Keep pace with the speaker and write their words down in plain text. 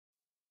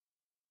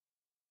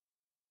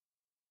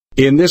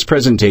In this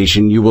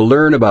presentation, you will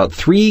learn about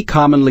three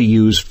commonly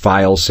used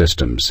file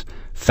systems: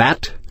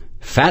 FAT,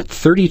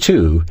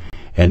 FAT32,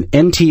 and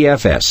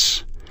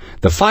NTFS.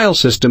 The file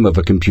system of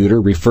a computer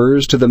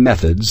refers to the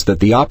methods that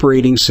the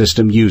operating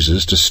system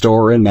uses to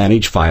store and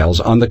manage files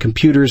on the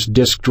computer's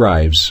disk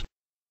drives.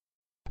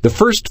 The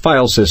first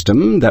file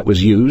system that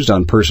was used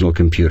on personal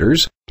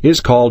computers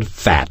is called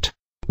FAT,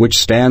 which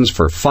stands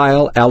for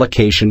File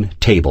Allocation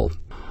Table.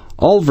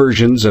 All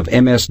versions of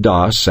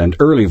MS-DOS and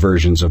early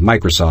versions of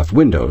Microsoft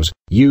Windows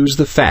use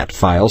the FAT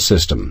file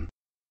system.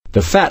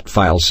 The FAT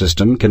file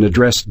system can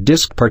address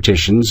disk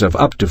partitions of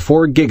up to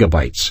 4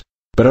 gigabytes,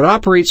 but it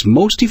operates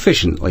most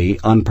efficiently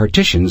on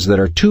partitions that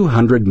are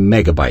 200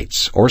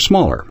 megabytes or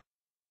smaller.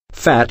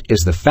 FAT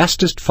is the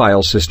fastest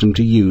file system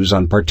to use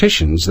on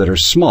partitions that are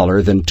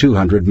smaller than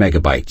 200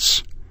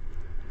 megabytes.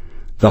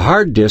 The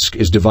hard disk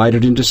is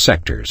divided into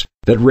sectors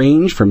that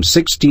range from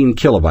 16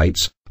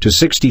 kilobytes to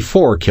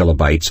 64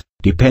 kilobytes,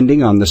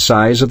 depending on the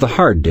size of the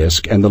hard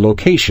disk and the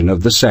location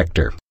of the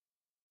sector.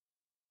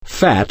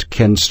 FAT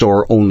can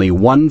store only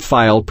one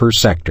file per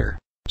sector,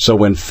 so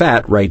when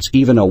FAT writes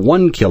even a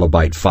 1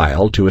 kilobyte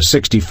file to a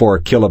 64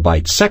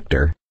 kilobyte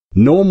sector,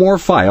 no more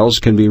files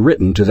can be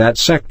written to that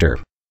sector.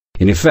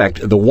 In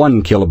effect, the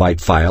 1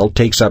 kilobyte file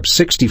takes up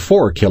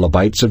 64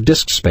 kilobytes of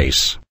disk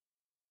space.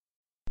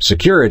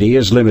 Security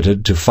is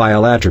limited to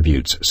file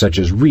attributes such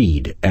as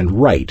read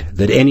and write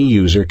that any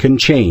user can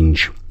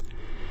change.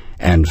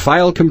 And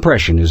file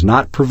compression is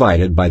not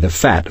provided by the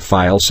FAT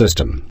file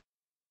system.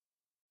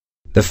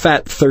 The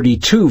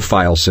FAT32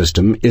 file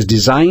system is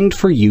designed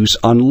for use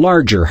on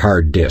larger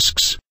hard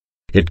disks.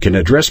 It can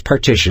address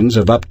partitions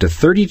of up to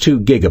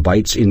 32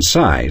 gigabytes in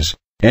size,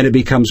 and it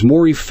becomes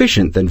more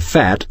efficient than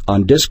FAT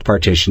on disk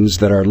partitions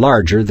that are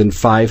larger than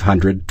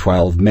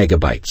 512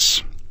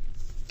 megabytes.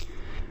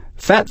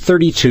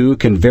 FAT32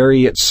 can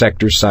vary its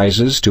sector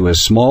sizes to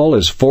as small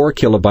as 4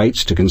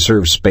 kilobytes to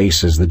conserve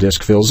space as the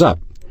disk fills up.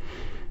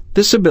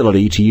 This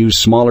ability to use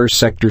smaller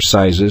sector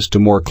sizes to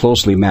more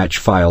closely match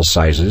file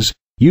sizes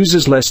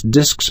uses less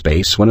disk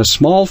space when a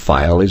small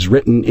file is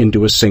written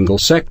into a single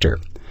sector.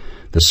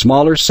 The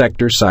smaller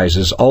sector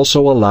sizes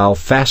also allow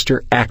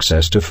faster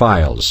access to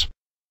files.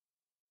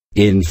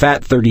 In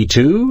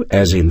FAT32,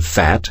 as in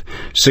FAT,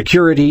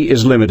 security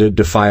is limited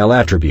to file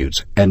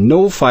attributes, and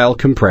no file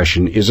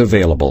compression is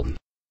available.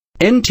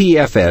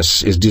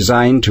 NTFS is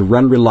designed to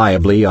run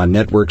reliably on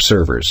network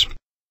servers.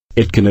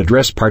 It can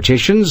address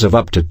partitions of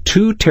up to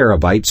 2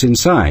 terabytes in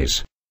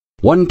size.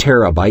 1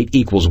 terabyte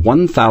equals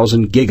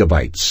 1,000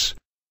 gigabytes.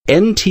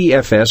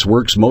 NTFS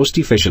works most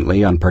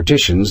efficiently on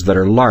partitions that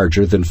are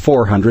larger than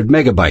 400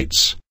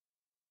 megabytes.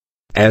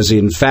 As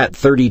in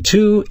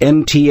FAT32,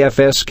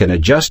 NTFS can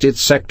adjust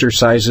its sector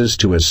sizes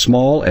to as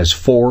small as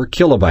 4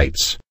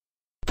 kilobytes.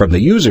 From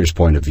the user's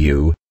point of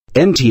view,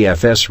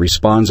 NTFS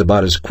responds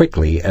about as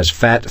quickly as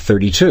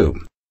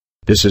FAT32.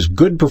 This is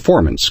good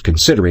performance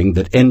considering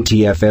that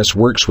NTFS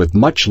works with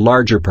much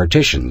larger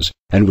partitions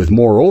and with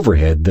more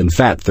overhead than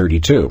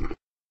FAT32.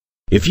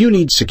 If you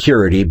need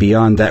security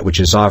beyond that which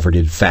is offered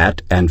in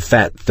FAT and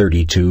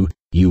FAT32,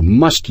 you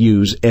must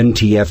use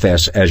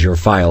NTFS as your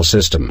file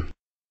system.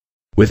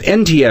 With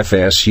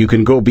NTFS, you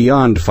can go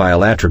beyond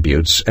file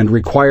attributes and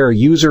require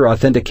user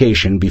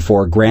authentication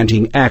before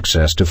granting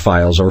access to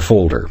files or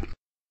folder.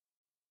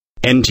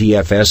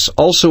 NTFS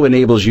also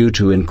enables you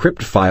to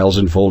encrypt files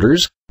and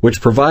folders,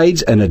 which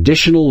provides an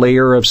additional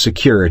layer of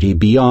security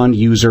beyond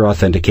user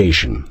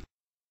authentication.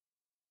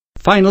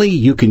 Finally,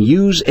 you can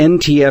use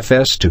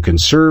NTFS to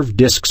conserve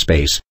disk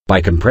space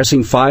by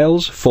compressing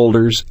files,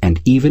 folders,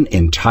 and even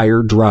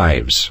entire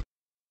drives.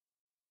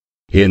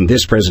 In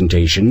this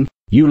presentation,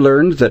 you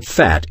learned that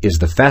FAT is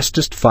the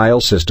fastest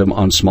file system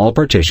on small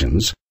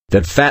partitions,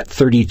 that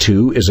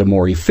FAT32 is a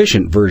more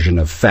efficient version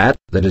of FAT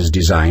that is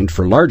designed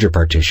for larger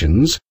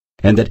partitions,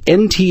 and that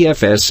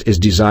NTFS is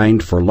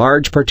designed for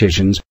large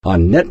partitions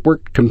on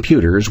networked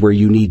computers where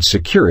you need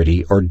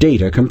security or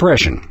data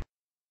compression.